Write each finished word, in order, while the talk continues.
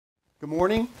Good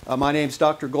morning. My name is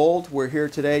Dr. Gold. We're here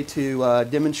today to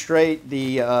demonstrate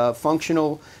the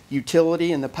functional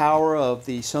utility and the power of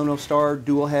the SonoStar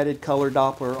dual-headed color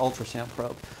Doppler ultrasound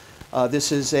probe.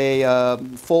 This is a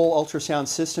full ultrasound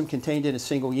system contained in a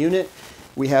single unit.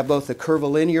 We have both a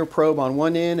curvilinear probe on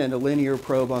one end and a linear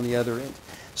probe on the other end.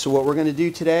 So what we're going to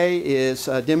do today is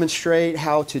demonstrate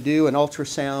how to do an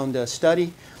ultrasound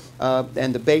study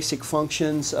and the basic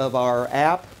functions of our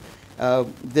app.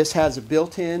 This has a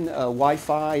built-in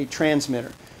Wi-Fi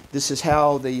transmitter. This is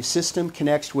how the system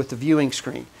connects with the viewing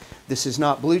screen. This is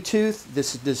not Bluetooth.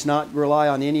 This does not rely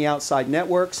on any outside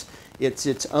networks. It's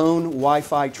its own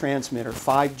Wi-Fi transmitter,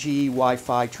 5G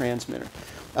Wi-Fi transmitter.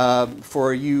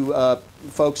 For you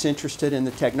folks interested in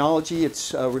the technology,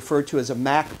 it's referred to as a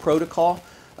MAC protocol,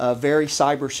 very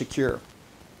cyber secure.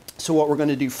 So what we're going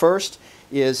to do first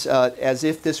is, as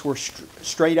if this were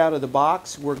straight out of the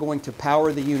box, we're going to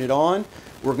power the unit on.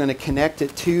 We're going to connect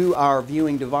it to our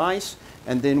viewing device,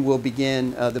 and then we'll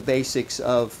begin the basics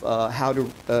of how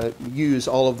to use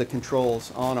all of the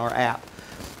controls on our app.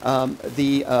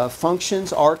 The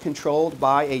functions are controlled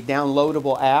by a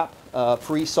downloadable app,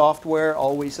 free software,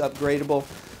 always upgradable,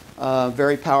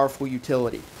 very powerful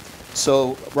utility.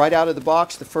 So right out of the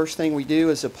box, the first thing we do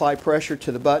is apply pressure to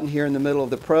the button here in the middle of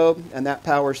the probe, and that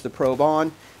powers the probe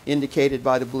on, indicated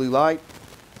by the blue light,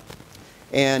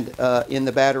 and in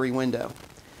the battery window.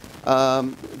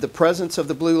 The presence of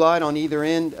the blue light on either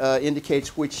end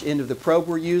indicates which end of the probe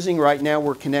we're using. Right now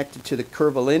we're connected to the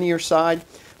curvilinear side.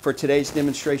 For today's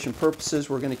demonstration purposes,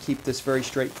 we're going to keep this very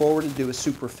straightforward and do a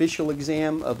superficial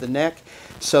exam of the neck.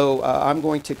 So I'm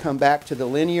going to come back to the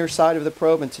linear side of the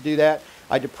probe, and to do that,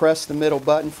 I depress the middle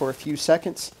button for a few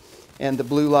seconds, and the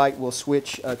blue light will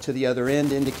switch to the other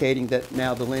end, indicating that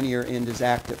now the linear end is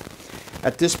active.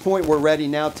 At this point, we're ready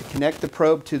now to connect the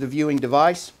probe to the viewing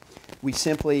device. We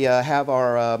simply have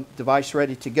our device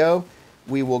ready to go.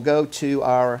 We will go to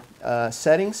our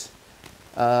settings.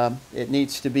 It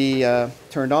needs to be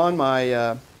turned on.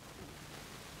 My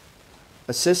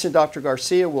assistant, Dr.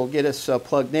 Garcia, will get us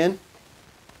plugged in.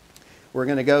 We're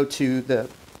going to go to the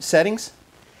settings.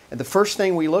 And the first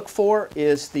thing we look for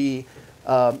is the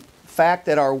fact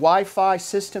that our Wi-Fi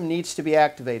system needs to be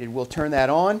activated. We'll turn that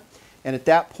on, and at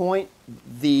that point,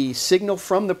 the signal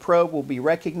from the probe will be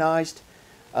recognized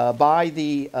by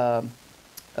the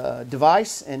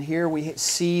device. And here we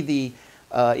see the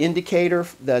indicator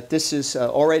that this is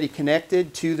already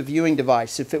connected to the viewing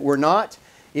device. If it were not,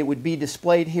 it would be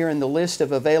displayed here in the list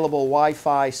of available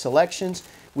Wi-Fi selections.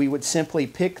 We would simply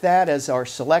pick that as our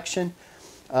selection.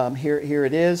 Here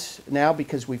it is now,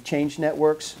 because we've changed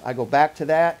networks. I go back to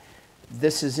that.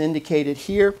 This is indicated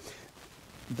here.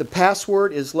 The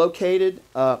password is located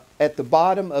at the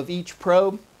bottom of each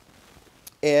probe,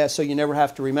 so you never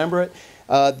have to remember it.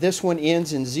 This one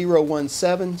ends in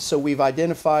 017, so we've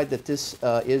identified that this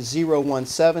is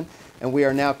 017, and we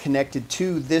are now connected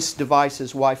to this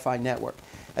device's Wi-Fi network.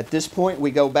 At this point,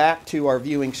 we go back to our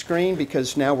viewing screen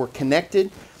because now we're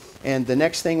connected, and the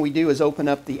next thing we do is open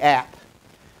up the app.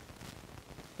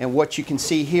 And what you can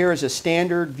see here is a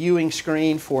standard viewing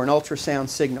screen for an ultrasound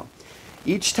signal.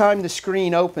 Each time the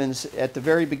screen opens at the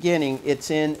very beginning, it's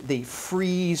in the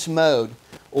freeze mode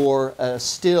or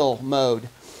still mode.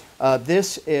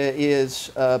 This is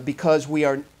because we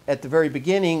are at the very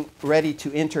beginning ready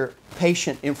to enter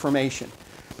patient information.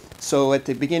 So at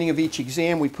the beginning of each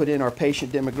exam, we put in our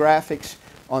patient demographics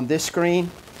on this screen,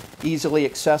 easily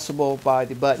accessible by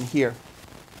the button here.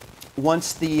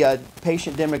 Once the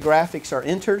patient demographics are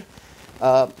entered,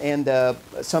 and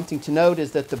something to note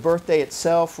is that the birthday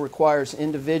itself requires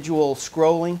individual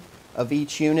scrolling of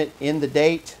each unit in the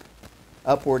date,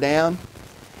 up or down.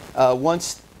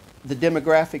 Once the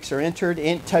demographics are entered,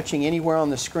 touching anywhere on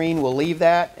the screen will leave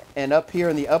that, and up here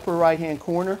in the upper right-hand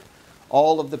corner,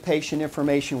 all of the patient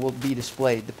information will be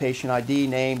displayed, the patient ID,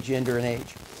 name, gender, and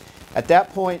age. At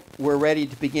that point, we're ready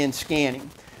to begin scanning.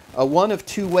 One of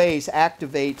two ways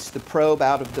activates the probe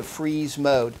out of the freeze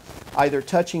mode. Either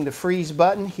touching the freeze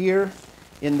button here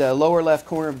in the lower left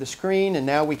corner of the screen, and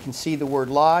now we can see the word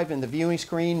live in the viewing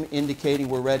screen indicating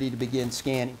we're ready to begin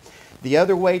scanning. The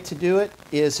other way to do it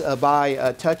is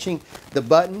by touching the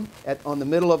button on the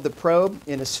middle of the probe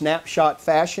in a snapshot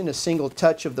fashion. A single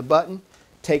touch of the button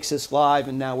takes us live,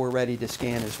 and now we're ready to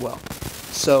scan as well.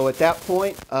 So at that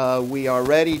point, we are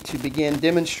ready to begin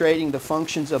demonstrating the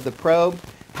functions of the probe,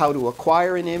 how to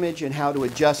acquire an image, and how to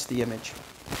adjust the image.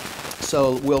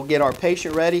 So we'll get our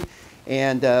patient ready,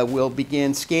 and we'll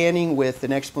begin scanning with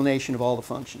an explanation of all the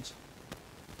functions.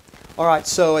 All right,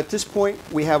 so at this point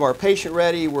we have our patient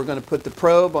ready. We're going to put the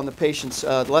probe on the patient's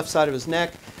left side of his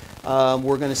neck.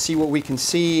 We're going to see what we can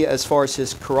see as far as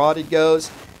his carotid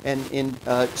goes, and in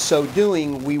so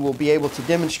doing, we will be able to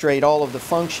demonstrate all of the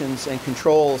functions and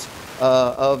controls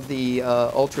of the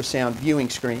ultrasound viewing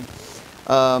screen.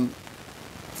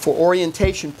 For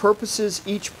orientation purposes,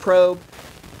 each probe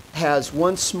has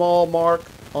one small mark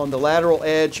on the lateral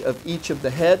edge of each of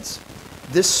the heads.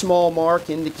 This small mark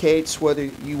indicates whether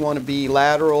you want to be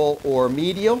lateral or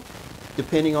medial,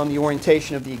 depending on the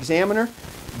orientation of the examiner.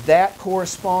 That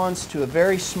corresponds to a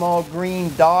very small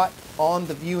green dot on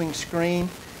the viewing screen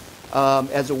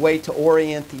as a way to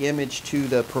orient the image to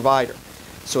the provider.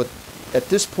 So at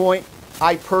this point,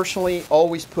 I personally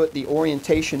always put the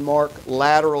orientation mark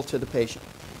lateral to the patient.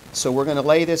 So we're going to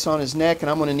lay this on his neck,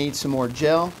 and I'm going to need some more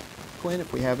gel. Quinn,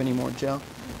 if we have any more gel.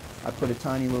 I put a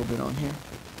tiny little bit on here.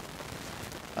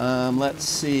 Let's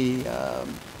see.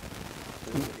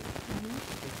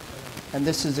 And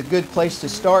this is a good place to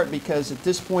start because at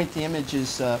this point the image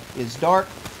is dark.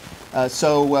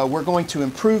 So we're going to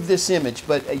improve this image,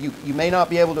 but you may not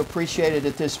be able to appreciate it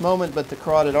at this moment, but the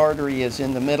carotid artery is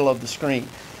in the middle of the screen.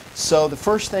 So the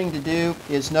first thing to do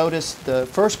is notice the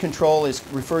first control is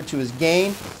referred to as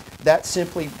gain. That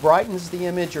simply brightens the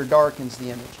image or darkens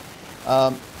the image.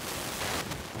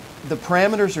 The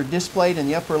parameters are displayed in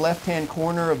the upper left-hand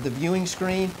corner of the viewing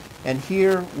screen, and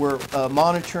here we're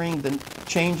monitoring the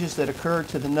changes that occur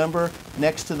to the number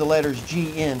next to the letters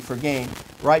GN for gain.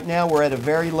 Right now we're at a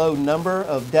very low number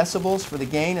of decibels for the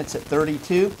gain. It's at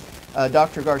 32.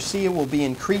 Dr. Garcia will be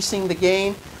increasing the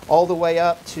gain all the way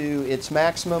up to its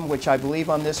maximum, which I believe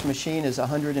on this machine is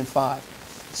 105.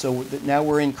 So now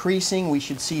we're increasing. We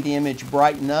should see the image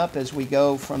brighten up as we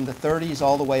go from the 30s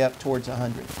all the way up towards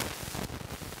 100.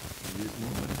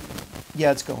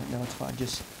 Yeah, it's going. No, it's fine.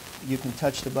 Just you can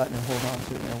touch the button and hold on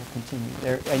to it, and it will continue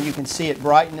there. And you can see it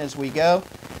brighten as we go.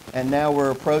 And now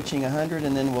we're approaching 100,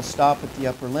 and then we'll stop at the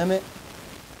upper limit.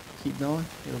 Keep going.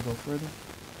 It'll go further.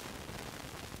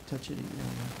 Touch it.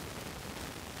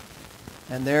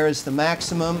 And there is the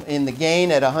maximum in the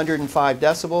gain at 105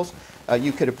 decibels.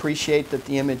 You could appreciate that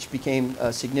the image became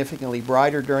significantly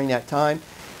brighter during that time.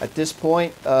 At this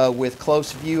point, with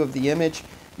close view of the image,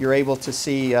 you're able to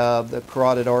see the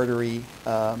carotid artery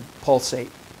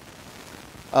pulsate.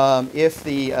 If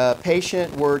the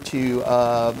patient were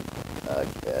to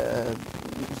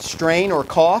strain or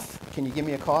cough, can you give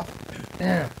me a cough?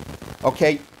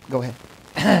 Okay, go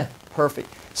ahead. Perfect.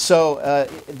 So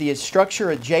the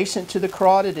structure adjacent to the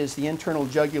carotid is the internal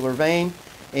jugular vein,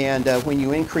 and when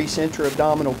you increase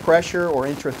intra-abdominal pressure or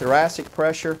intrathoracic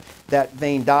pressure, that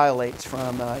vein dilates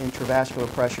from intravascular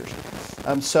pressures.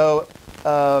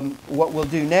 What we'll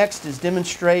do next is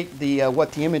demonstrate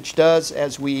what the image does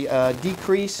as we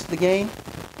decrease the gain.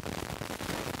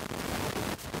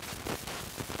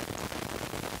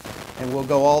 And we'll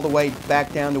go all the way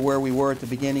back down to where we were at the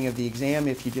beginning of the exam.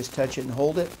 If you just touch it and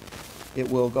hold it, it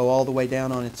will go all the way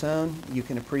down on its own. You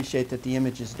can appreciate that the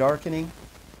image is darkening.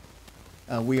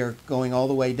 We are going all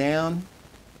the way down.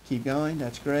 Keep going,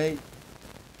 that's great.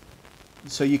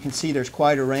 So you can see there's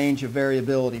quite a range of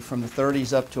variability from the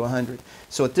 30s up to 100.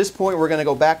 So at this point we're going to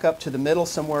go back up to the middle,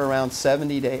 somewhere around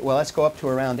 70 to 80. Well, let's go up to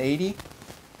around 80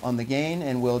 on the gain,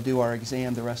 and we'll do our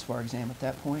exam, the rest of our exam at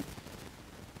that point.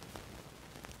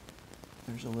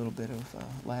 There's a little bit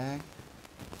of lag.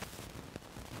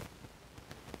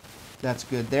 That's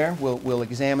good there. We'll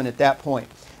examine at that point.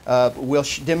 We'll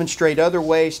demonstrate other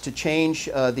ways to change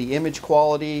the image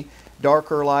quality,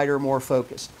 darker, lighter, more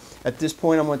focused. At this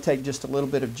point, I'm going to take just a little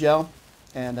bit of gel,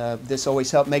 and this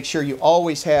always helps. Make sure you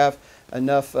always have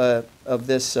enough of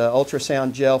this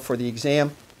ultrasound gel for the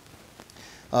exam.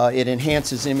 It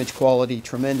enhances image quality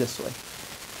tremendously.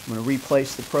 I'm going to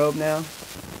replace the probe now.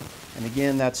 And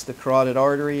again, that's the carotid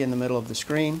artery in the middle of the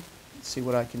screen. Let's see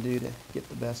what I can do to get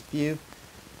the best view.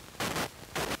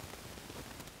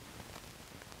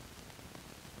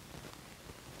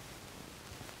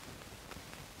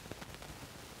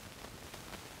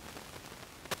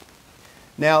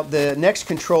 Now, the next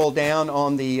control down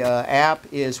on the app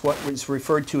is what is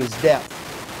referred to as depth.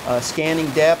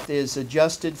 Scanning depth is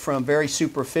adjusted from very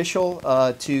superficial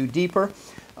to deeper.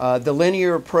 The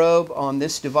linear probe on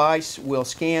this device will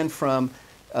scan from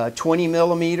 20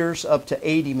 millimeters up to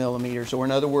 80 millimeters, or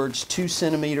in other words, 2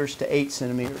 centimeters to 8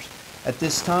 centimeters. At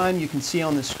this time, you can see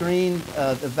on the screen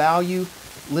the value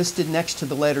listed next to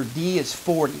the letter D is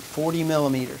 40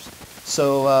 millimeters.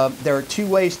 So there are two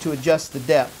ways to adjust the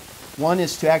depth. One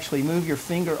is to actually move your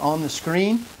finger on the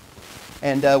screen,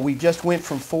 and we just went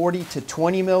from 40 to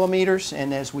 20 millimeters,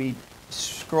 and as we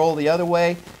scroll the other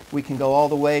way, we can go all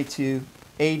the way to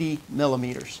 80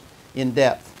 millimeters in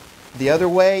depth. The other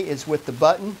way is with the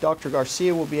button. Dr.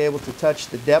 Garcia will be able to touch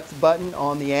the depth button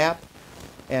on the app,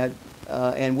 and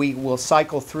we will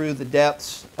cycle through the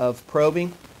depths of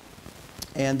probing.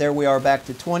 And there we are back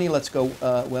to 20. Let's go,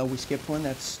 well, we skipped one.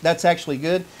 That's actually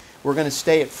good. We're going to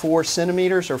stay at 4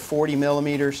 centimeters or 40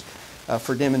 millimeters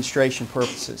for demonstration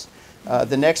purposes.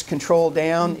 The next control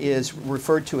down is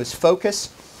referred to as focus.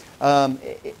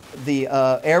 The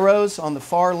arrows on the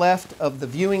far left of the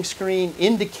viewing screen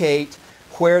indicate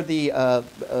where the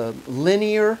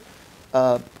linear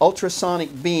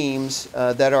ultrasonic beams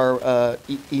that are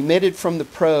emitted from the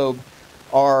probe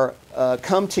are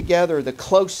come together the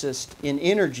closest in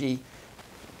energy,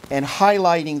 and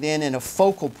highlighting then in a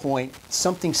focal point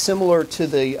something similar to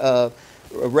the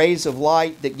rays of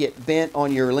light that get bent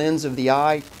on your lens of the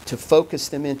eye to focus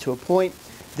them into a point.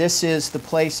 This is the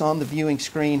place on the viewing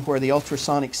screen where the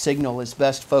ultrasonic signal is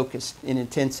best focused in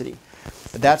intensity.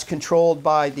 That's controlled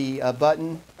by the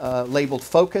button labeled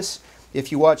focus.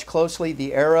 If you watch closely,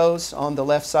 the arrows on the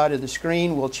left side of the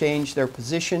screen will change their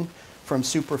position from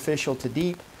superficial to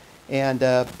deep, and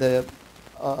the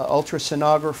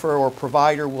ultrasonographer or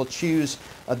provider will choose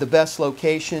the best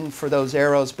location for those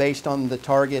arrows based on the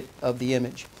target of the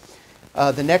image.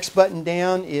 The next button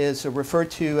down is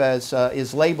referred to as,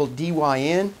 is labeled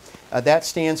DYN. That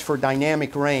stands for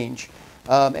dynamic range.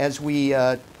 As we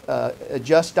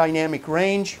adjust dynamic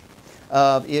range,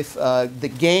 if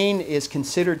the gain is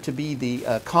considered to be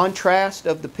the contrast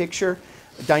of the picture,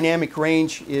 dynamic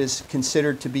range is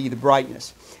considered to be the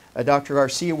brightness. Dr.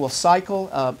 Garcia will cycle.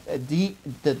 The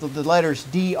letters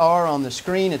DR on the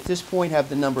screen at this point have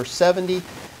the number 70.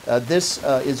 This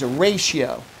is a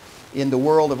ratio in the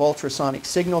world of ultrasonic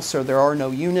signals, so there are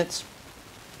no units,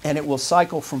 and it will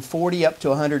cycle from 40 up to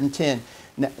 110.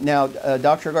 Now,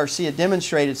 Dr. Garcia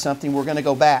demonstrated something. We're going to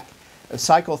go back.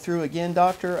 Cycle through again,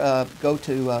 Doctor. Go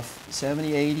to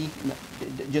 70, 80.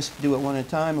 Just do it one at a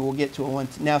time, and we'll get to a one.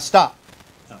 Now, stop.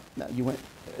 No, you went.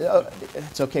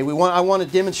 It's okay. I want to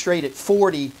demonstrate at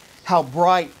 40 how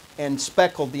bright and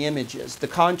speckled the image is. The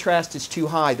contrast is too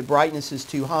high. The brightness is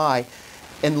too high.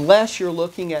 Unless you're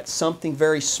looking at something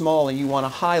very small and you want to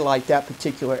highlight that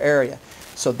particular area.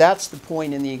 So that's the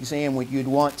point in the exam when you'd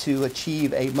want to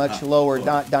achieve a much lower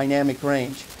dynamic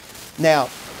range. Now,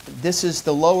 this is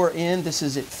the lower end. This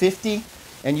is at 50.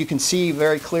 And you can see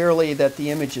very clearly that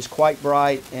the image is quite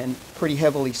bright and pretty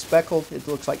heavily speckled. It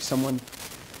looks like someone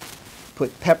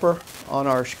put pepper on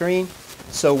our screen.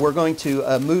 So we're going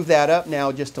to move that up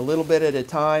now just a little bit at a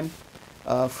time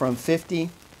from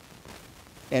 50.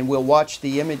 And we'll watch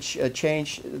the image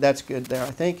change. That's good there,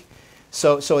 I think.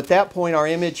 So at that point, our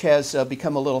image has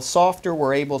become a little softer.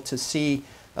 We're able to see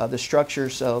the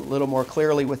structures a little more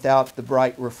clearly without the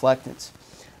bright reflectance.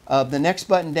 The next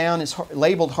button down is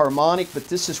labeled harmonic, but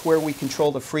this is where we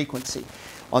control the frequency.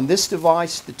 On this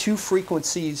device, the two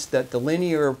frequencies that the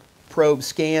linear probe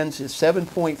scans is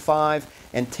 7.5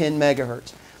 and 10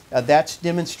 megahertz. That's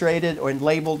demonstrated or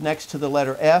labeled next to the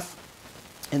letter F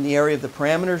in the area of the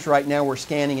parameters. Right now we're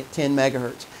scanning at 10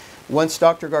 megahertz. Once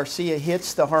Dr. Garcia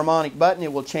hits the harmonic button,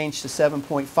 it will change to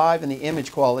 7.5, and the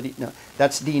image quality, no,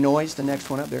 that's denoise, the next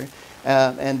one up there.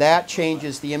 And that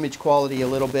changes the image quality a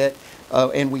little bit,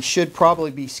 and we should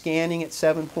probably be scanning at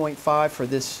 7.5 for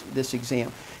this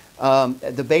exam.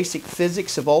 The basic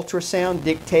physics of ultrasound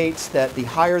dictates that the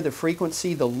higher the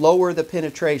frequency, the lower the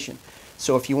penetration.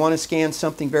 So if you want to scan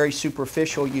something very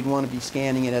superficial, you'd want to be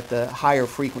scanning it at the higher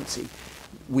frequency.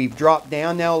 We've dropped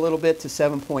down now a little bit to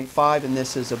 7.5, and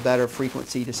this is a better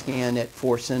frequency to scan at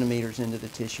 4 centimeters into the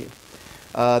tissue.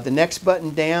 The next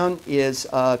button down is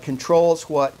controls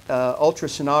what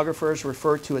ultrasonographers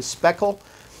refer to as speckle.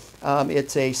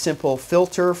 It's a simple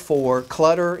filter for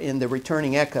clutter in the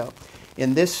returning echo.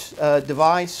 In this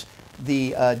device,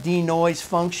 the denoise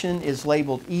function is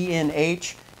labeled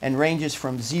ENH and ranges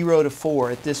from 0 to 4.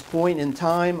 At this point in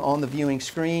time on the viewing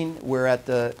screen, we're at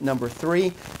the number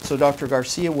 3. So Dr.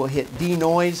 Garcia will hit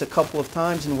denoise a couple of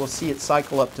times, and we'll see it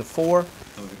cycle up to 4. Okay.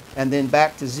 And then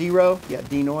back to 0. Yeah,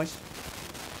 denoise.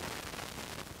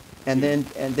 And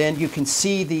then you can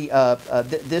see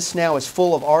this now is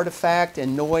full of artifact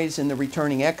and noise in the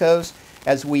returning echoes.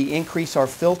 As we increase our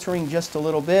filtering just a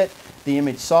little bit, the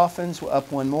image softens.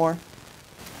 Up one more.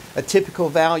 A typical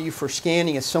value for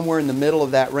scanning is somewhere in the middle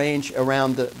of that range,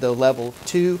 around the level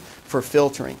 2 for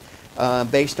filtering.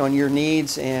 Based on your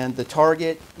needs and the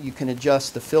target, you can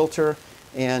adjust the filter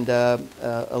and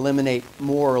eliminate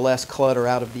more or less clutter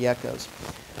out of the echoes.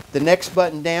 The next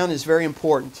button down is very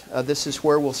important. This is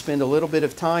where we'll spend a little bit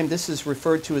of time. This is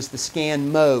referred to as the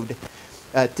scan mode.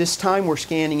 At this time, we're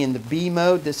scanning in the B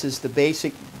mode. This is the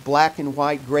basic black and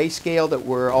white grayscale that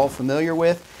we're all familiar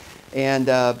with. And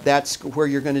that's where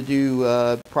you're going to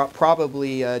do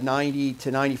probably 90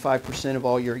 to 95% of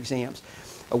all your exams.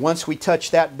 Once we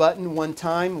touch that button one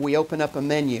time, we open up a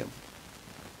menu,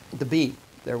 the B.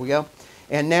 There we go.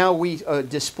 And now we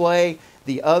display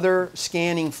the other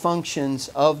scanning functions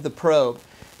of the probe.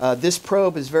 This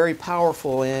probe is very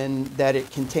powerful in that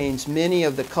it contains many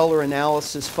of the color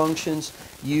analysis functions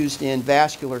used in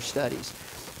vascular studies.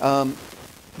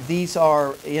 These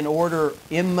are in order: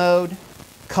 M mode,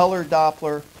 color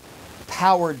Doppler,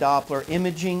 power Doppler,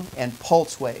 imaging, and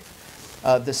pulse wave.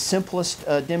 The simplest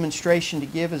demonstration to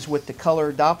give is with the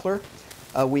color Doppler.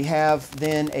 We have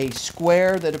then a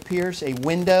square that appears, a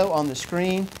window on the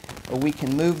screen. We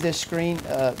can move this screen,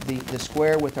 the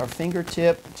square, with our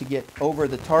fingertip to get over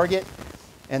the target,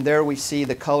 and there we see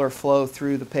the color flow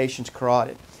through the patient's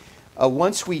carotid.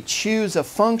 Once we choose a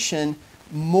function,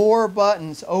 more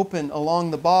buttons open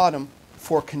along the bottom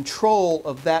for control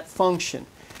of that function.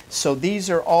 So these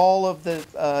are all of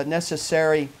the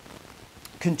necessary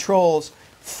controls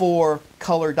for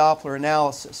color Doppler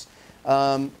analysis.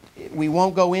 We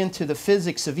won't go into the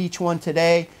physics of each one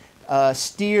today.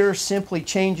 Steer simply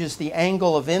changes the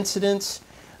angle of incidence.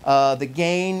 The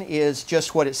gain is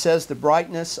just what it says, the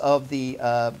brightness of the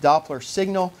Doppler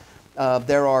signal.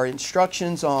 There are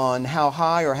instructions on how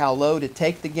high or how low to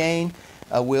take the gain.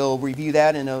 We'll review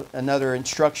that in another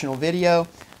instructional video.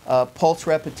 Pulse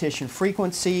repetition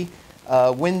frequency,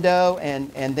 window,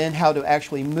 and then how to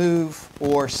actually move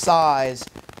or size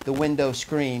the window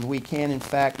screen. We can in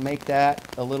fact make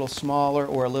that a little smaller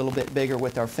or a little bit bigger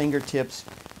with our fingertips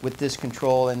with this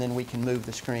control, and then we can move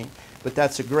the screen. But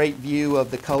that's a great view of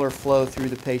the color flow through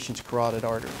the patient's carotid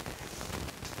artery.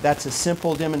 That's a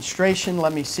simple demonstration.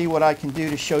 Let me see what I can do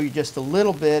to show you just a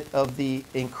little bit of the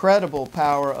incredible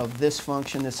power of this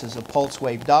function. This is a pulse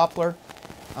wave Doppler.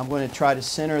 I'm going to try to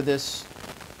center this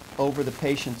over the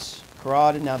patient's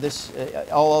carotid. Now this,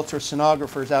 all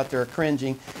ultrasonographers out there are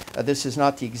cringing. This is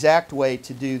not the exact way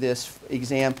to do this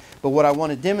exam, but what I want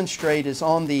to demonstrate is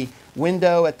on the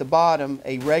window at the bottom,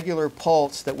 a regular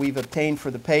pulse that we've obtained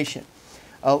for the patient.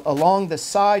 Along the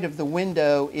side of the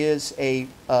window is a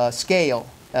scale.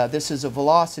 This is a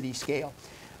velocity scale.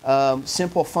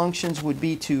 Simple functions would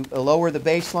be to lower the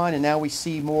baseline, and now we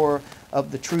see more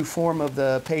of the true form of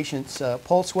the patient's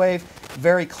pulse wave.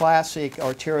 Very classic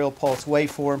arterial pulse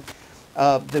waveform.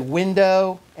 The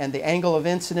window and the angle of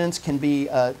incidence can be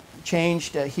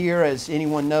changed here, as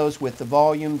anyone knows, with the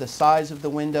volume. The size of the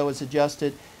window is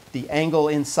adjusted. The angle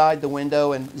inside the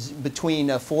window and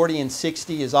between 40 and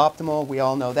 60 is optimal. We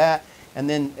all know that. And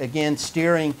then again,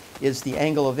 steering is the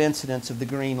angle of incidence of the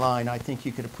green line. I think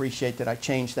you could appreciate that I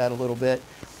changed that a little bit.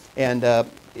 And a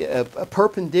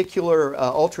perpendicular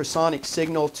ultrasonic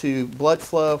signal to blood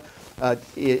flow,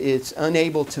 it's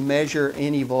unable to measure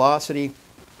any velocity.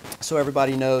 So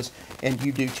everybody knows, and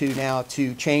you do too now,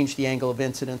 to change the angle of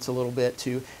incidence a little bit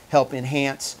to help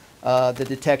enhance the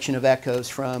detection of echoes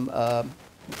from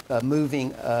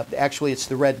moving. Actually, it's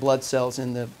the red blood cells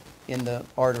in the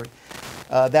artery.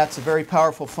 That's a very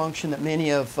powerful function that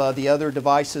many of the other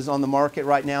devices on the market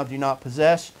right now do not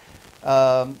possess.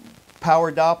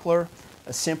 Power Doppler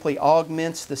simply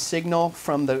augments the signal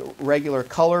from the regular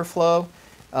color flow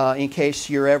in case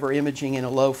you're ever imaging in a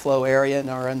low flow area and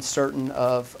are uncertain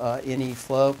of any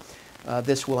flow.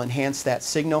 This will enhance that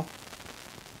signal.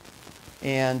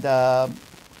 And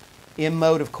M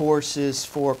mode, of course, is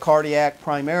for cardiac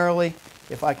primarily.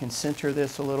 If I can center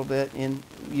this a little bit,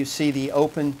 you see the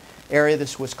open area.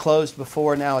 This was closed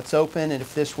before, now it's open, and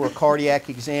if this were a cardiac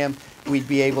exam, we'd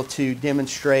be able to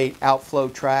demonstrate outflow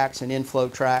tracts and inflow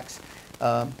tracts.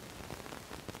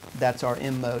 That's our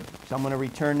M mode. So I'm going to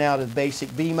return now to the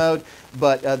basic B mode,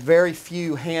 but very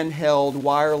few handheld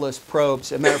wireless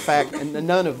probes. As a matter of fact,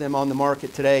 none of them on the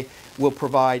market today will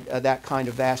provide that kind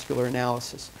of vascular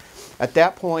analysis. At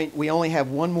that point, we only have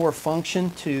one more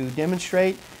function to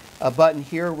demonstrate, a button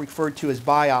here referred to as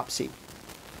biopsy.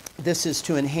 This is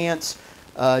to enhance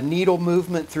needle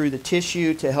movement through the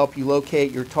tissue to help you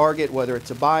locate your target, whether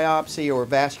it's a biopsy or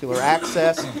vascular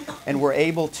access, and we're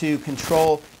able to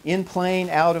control in plane,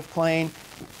 out of plane.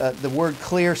 The word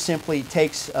clear simply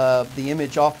takes the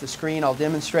image off the screen. I'll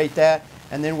demonstrate that,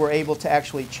 and then we're able to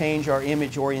actually change our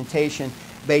image orientation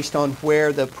based on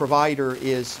where the provider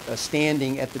is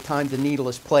standing at the time the needle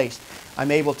is placed. I'm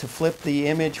able to flip the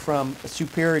image from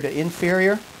superior to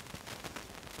inferior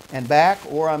and back,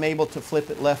 or I'm able to flip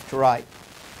it left to right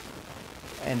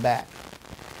and back.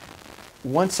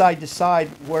 Once I decide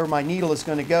where my needle is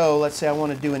going to go, let's say I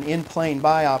want to do an in-plane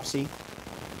biopsy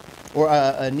or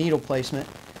a needle placement,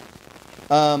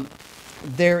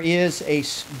 there is a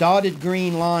dotted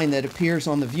green line that appears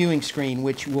on the viewing screen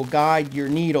which will guide your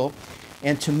needle.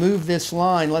 And to move this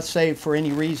line, let's say for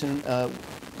any reason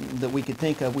that we could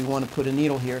think of, we want to put a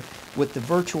needle here. With the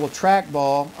virtual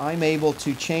trackball, I'm able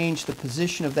to change the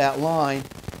position of that line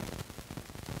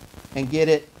and get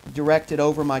it directed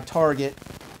over my target,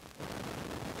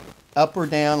 up or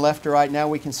down, left or right. Now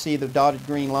we can see the dotted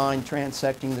green line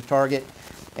transecting the target,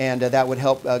 and that would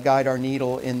help guide our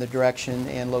needle in the direction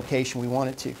and location we want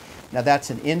it to. Now that's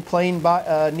an in-plane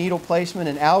needle placement,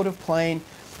 and out of plane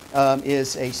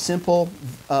is a simple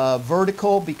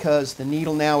vertical, because the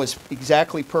needle now is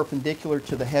exactly perpendicular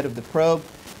to the head of the probe.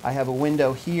 I have a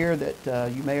window here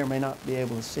that you may or may not be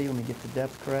able to see. Let me get the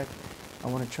depth correct. I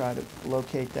want to try to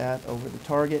locate that over the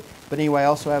target. But anyway, I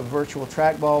also have a virtual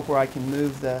trackball where I can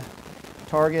move the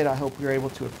target. I hope you're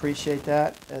able to appreciate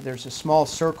that. There's a small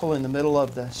circle in the middle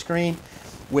of the screen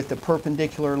with the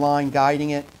perpendicular line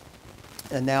guiding it.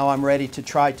 And now I'm ready to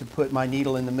try to put my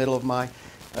needle in the middle of my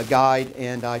guide,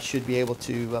 and I should be able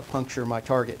to puncture my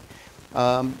target.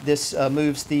 This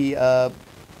moves the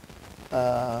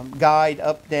guide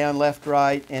up, down, left,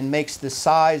 right, and makes the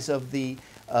size of the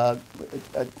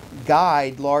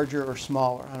guide larger or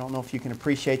smaller. I don't know if you can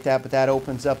appreciate that, but that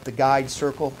opens up the guide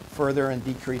circle further and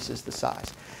decreases the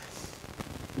size.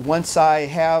 Once I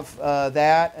have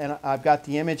that and I've got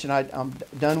the image and I'm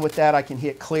done with that, I can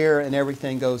hit clear and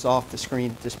everything goes off the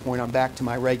screen at this point. I'm back to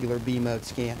my regular B mode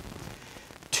scan.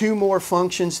 Two more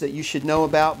functions that you should know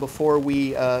about before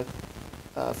we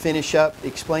finish up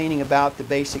explaining about the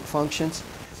basic functions.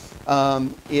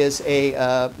 Many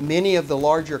of the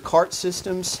larger cart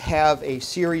systems have a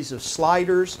series of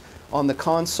sliders on the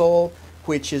console,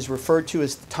 which is referred to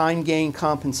as time gain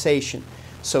compensation.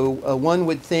 So one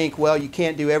would think, well, you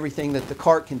can't do everything that the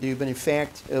cart can do, but in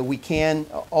fact we can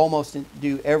almost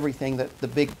do everything that the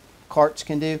big carts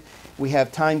can do. We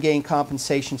have time gain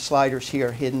compensation sliders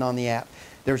here hidden on the app.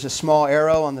 There's a small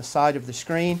arrow on the side of the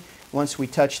screen. Once we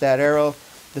touch that arrow,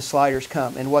 the sliders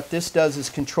come. And what this does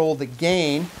is control the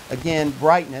gain, again,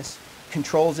 brightness,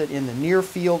 controls it in the near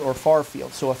field or far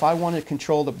field. So if I want to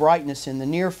control the brightness in the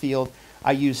near field,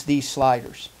 I use these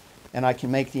sliders. And I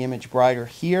can make the image brighter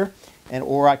here,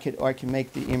 or I can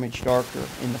make the image darker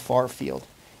in the far field,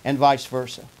 and vice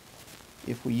versa,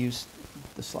 if we use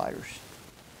the sliders.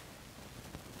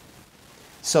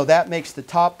 So that makes the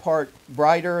top part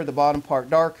brighter, the bottom part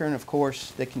darker, and of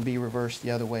course they can be reversed the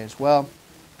other way as well.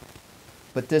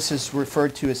 But this is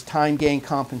referred to as time gain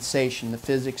compensation. The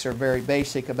physics are very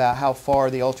basic about how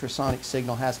far the ultrasonic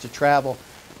signal has to travel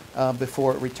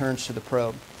before it returns to the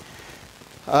probe.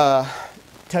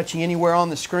 Touching anywhere on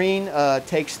the screen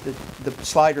takes the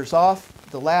sliders off.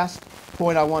 The last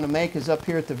point I want to make is up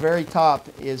here at the very top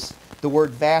is the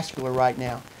word vascular right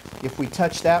now. If we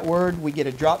touch that word, we get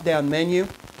a drop-down menu.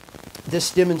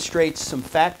 This demonstrates some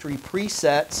factory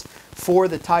presets for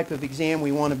the type of exam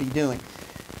we want to be doing.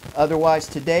 Otherwise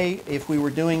today, if we were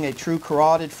doing a true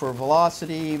carotid for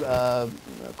velocity,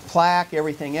 plaque,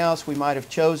 everything else, we might have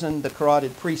chosen the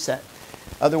carotid preset.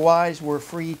 Otherwise, we're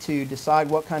free to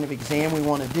decide what kind of exam we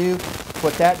want to do.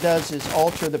 What that does is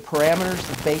alter the parameters,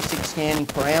 the basic scanning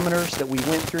parameters that we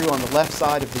went through on the left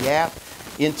side of the app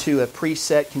into a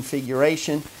preset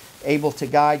configuration, able to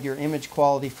guide your image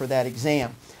quality for that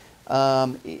exam.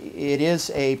 It is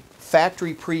a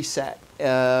factory preset.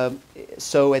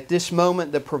 So at this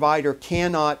moment, the provider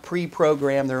cannot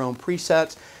pre-program their own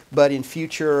presets, but in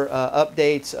future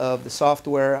updates of the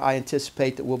software, I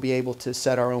anticipate that we'll be able to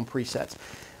set our own presets.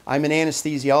 I'm an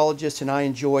anesthesiologist and I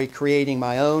enjoy creating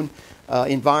my own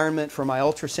environment for my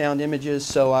ultrasound images,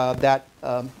 so that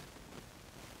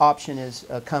option is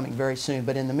coming very soon.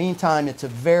 But in the meantime, it's a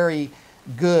very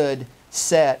good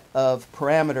set of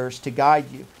parameters to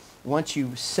guide you. Once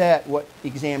you set what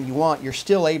exam you want, you're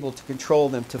still able to control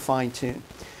them to fine-tune.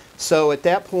 So at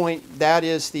that point, that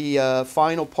is the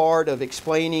final part of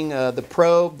explaining the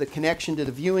probe, the connection to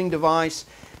the viewing device,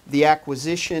 the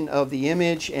acquisition of the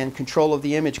image, and control of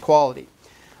the image quality.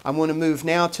 I'm going to move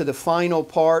now to the final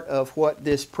part of what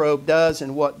this probe does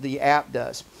and what the app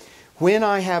does. When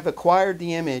I have acquired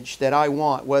the image that I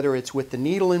want, whether it's with the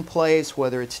needle in place,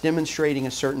 whether it's demonstrating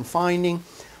a certain finding,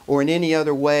 or in any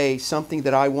other way, something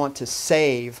that I want to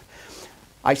save,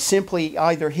 I simply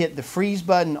either hit the freeze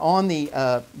button on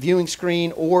the viewing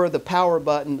screen or the power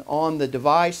button on the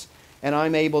device, and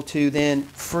I'm able to then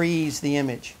freeze the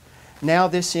image. Now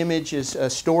this image is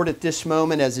stored at this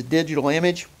moment as a digital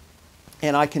image,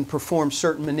 and I can perform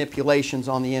certain manipulations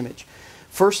on the image.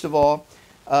 First of all,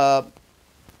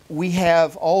 we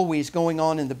have always going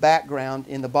on in the background,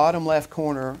 in the bottom left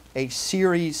corner, a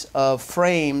series of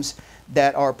frames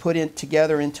that are put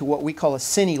together into what we call a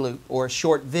cine loop, or a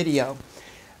short video.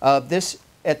 This,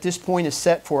 at this point, is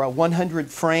set for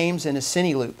 100 frames in a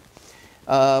cine loop.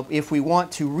 If we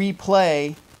want to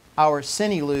replay our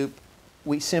cine loop,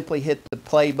 we simply hit the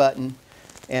play button,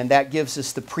 and that gives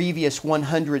us the previous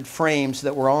 100 frames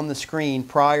that were on the screen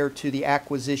prior to the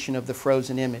acquisition of the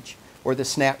frozen image, or the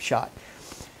snapshot.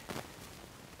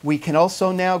 We can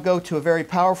also now go to a very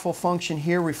powerful function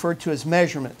here referred to as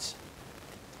measurements.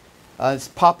 This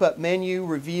pop-up menu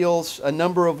reveals a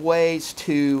number of ways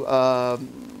to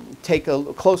take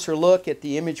a closer look at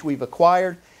the image we've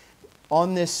acquired.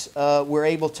 On this, we're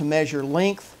able to measure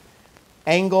length,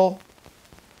 angle,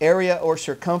 area or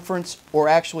circumference, or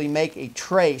actually make a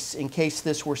trace in case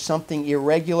this were something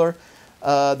irregular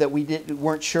that we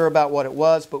weren't sure about what it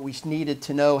was, but we needed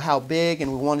to know how big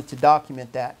and we wanted to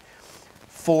document that.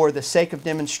 For the sake of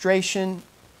demonstration,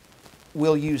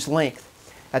 we'll use length.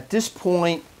 At this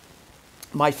point,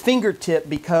 my fingertip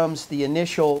becomes the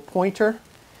initial pointer.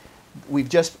 We've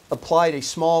just applied a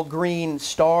small green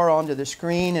star onto the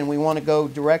screen, and we want to go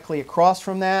directly across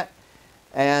from that,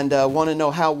 and want to know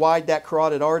how wide that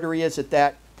carotid artery is at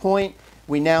that point.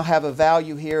 We now have a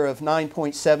value here of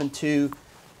 9.72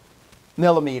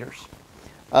 millimeters.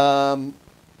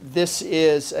 This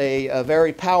is a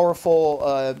very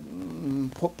powerful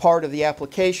part of the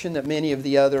application that many of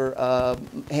the other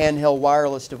handheld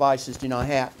wireless devices do not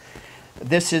have.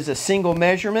 This is a single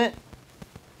measurement.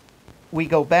 We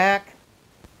go back.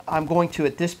 I'm going to,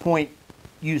 at this point,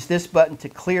 use this button to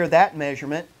clear that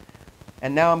measurement.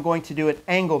 And now I'm going to do an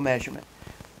angle measurement.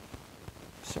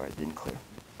 Sorry, it didn't clear.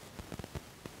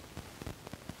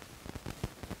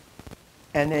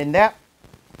 And in that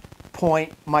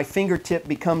point, my fingertip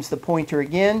becomes the pointer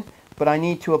again, but I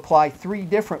need to apply 3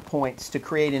 different points to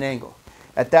create an angle.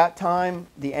 At that time,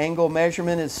 the angle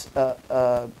measurement is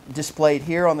displayed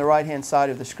here on the right-hand side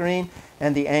of the screen,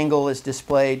 and the angle is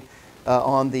displayed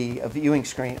on the viewing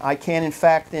screen. I can, in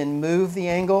fact, then move the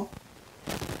angle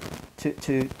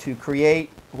to create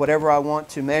whatever I want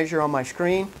to measure on my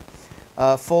screen.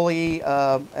 Fully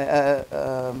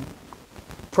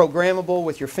programmable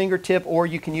with your fingertip, or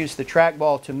you can use the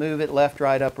trackball to move it left,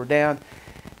 right, up, or down.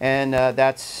 And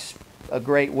that's a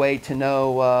great way to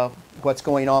know what's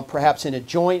going on, perhaps in a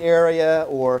joint area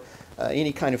or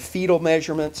any kind of fetal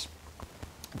measurements.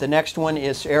 The next one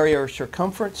is area or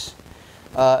circumference.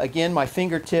 Again, my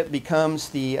fingertip becomes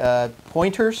the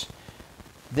pointers.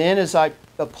 Then as I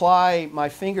apply my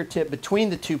fingertip between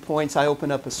the 2 points, I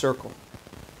open up a circle,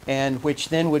 and which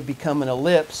then would become an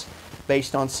ellipse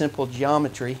based on simple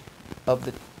geometry of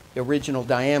the original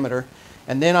diameter.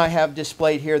 And then I have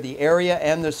displayed here the area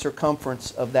and the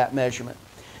circumference of that measurement.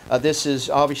 This is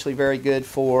obviously very good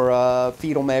for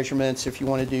fetal measurements if you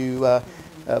want to do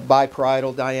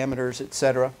biparietal diameters,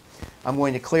 etc. I'm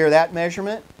going to clear that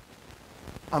measurement.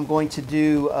 I'm going to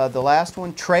do the last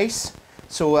one, trace.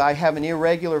 So I have an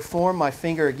irregular form. My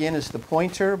finger again is the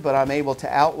pointer, but I'm able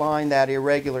to outline that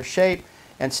irregular shape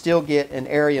and still get an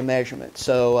area measurement.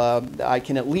 So I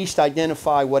can at least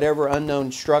identify whatever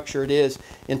unknown structure it is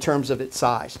in terms of its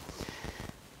size.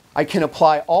 I can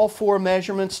apply all 4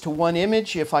 measurements to one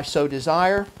image if I so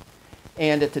desire.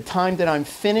 And at the time that I'm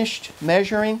finished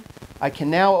measuring, I can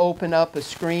now open up a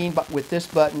screen with this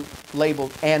button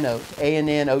labeled Anote,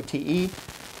 A-N-N-O-T-E.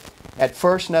 At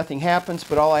first nothing happens,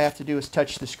 but all I have to do is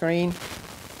touch the screen,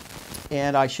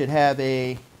 and I should have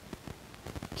a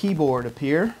keyboard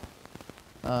appear.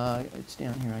 It's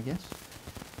down here, I guess.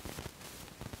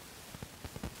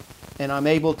 And I'm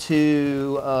able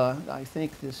to, I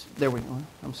think this, there we go,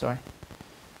 I'm sorry.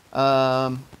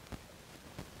 On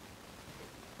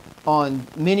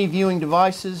many viewing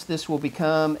devices, this will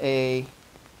become a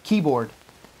keyboard.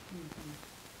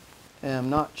 And I'm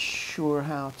not sure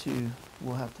how to,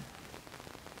 we'll have to.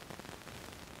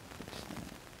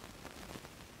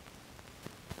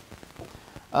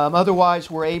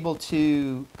 Otherwise, we're able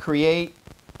to create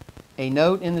a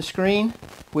note in the screen,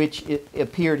 which it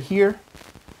appeared here.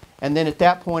 And then at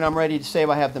that point, I'm ready to say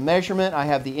I have the measurement, I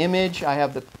have the image, I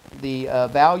have the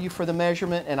value for the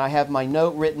measurement, and I have my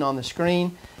note written on the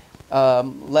screen.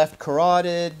 Left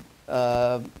carotid,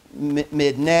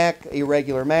 mid-neck,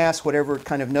 irregular mass, whatever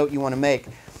kind of note you want to make.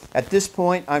 At this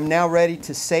point, I'm now ready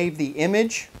to save the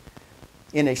image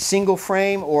in a single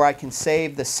frame, or I can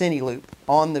save the cine loop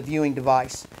on the viewing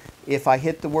device. If I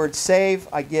hit the word save,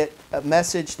 I get a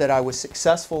message that I was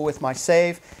successful with my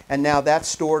save, and now that's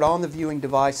stored on the viewing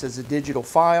device as a digital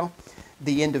file.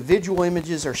 the individual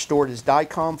images are stored as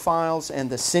DICOM files, and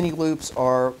the cine loops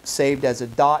are saved as a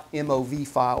 .mov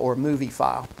file or movie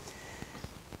file.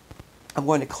 I'm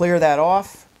going to clear that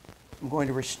off. I'm going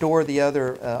to restore the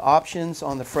other options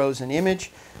on the frozen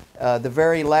image. The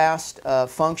very last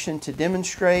function to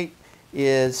demonstrate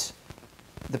is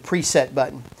the preset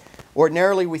button.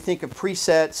 Ordinarily, we think of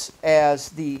presets as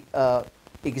the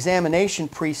examination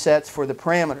presets for the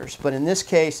parameters, but in this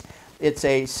case, it's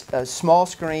a small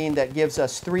screen that gives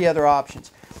us 3 other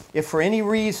options. If for any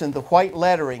reason the white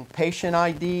lettering, patient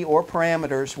ID, or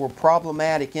parameters were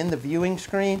problematic in the viewing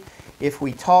screen, if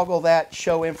we toggle that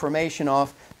show information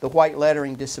off, the white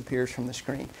lettering disappears from the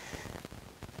screen.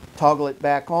 Toggle it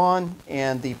back on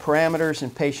and the parameters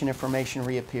and patient information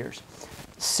reappears.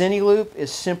 Cine loop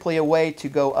is simply a way to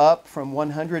go up from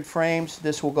 100 frames.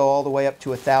 This will go all the way up to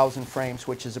 1,000 frames,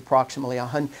 which is approximately a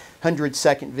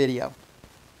 100-second video.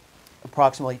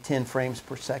 Approximately 10 frames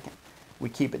per second. We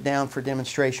keep it down for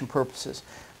demonstration purposes.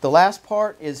 The last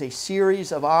part is a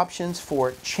series of options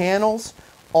for channels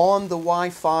on the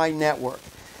Wi-Fi network.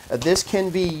 This can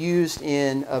be used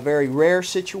in very rare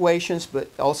situations, but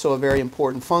also a very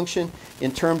important function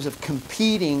in terms of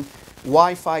competing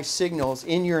Wi-Fi signals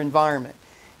in your environment.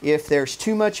 If there's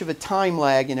too much of a time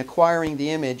lag in acquiring the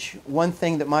image, one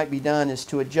thing that might be done is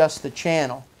to adjust the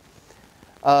channel.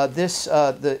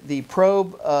 The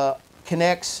probe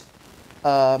connects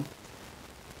by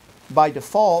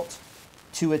default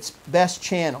to its best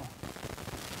channel.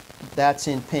 That's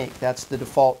in pink. That's the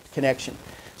default connection.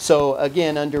 So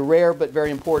again, under rare but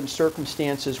very important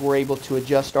circumstances, we're able to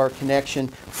adjust our connection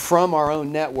from our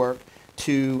own network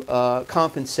to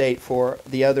compensate for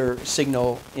the other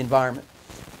signal environment.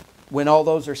 When all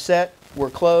those are set, we're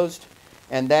closed,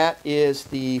 and that is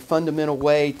the fundamental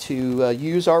way to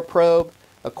use our probe,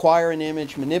 acquire an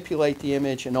image, manipulate the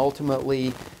image, and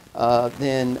ultimately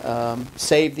then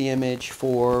save the image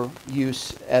for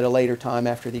use at a later time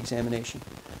after the examination.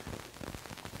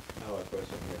 Now a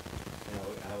question here.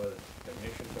 How a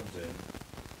technician comes in,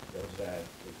 does that,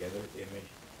 we get an image,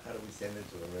 how do we send it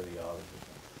to the radiologist?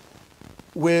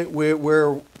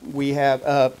 We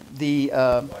have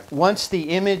once the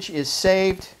image is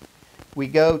saved, we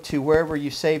go to wherever you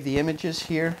save the images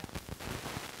here,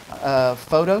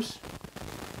 photos.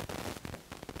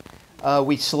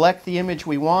 We select the image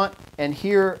we want, and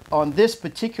here on this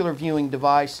particular viewing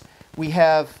device, we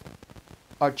have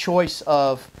our choice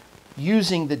of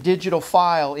using the digital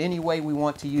file any way we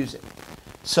want to use it.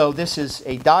 So this is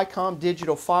a DICOM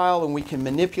digital file, and we can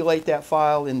manipulate that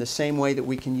file in the same way that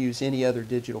we can use any other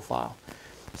digital file.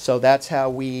 So that's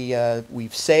how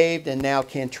we've saved and now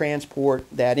can transport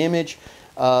that image.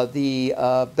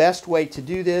 The best way to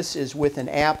do this is with an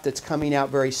app that's coming out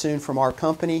very soon from our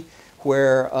company,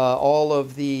 where all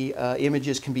of the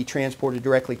images can be transported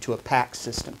directly to a PACS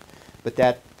system. But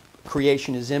that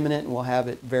creation is imminent, and we'll have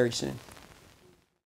it very soon.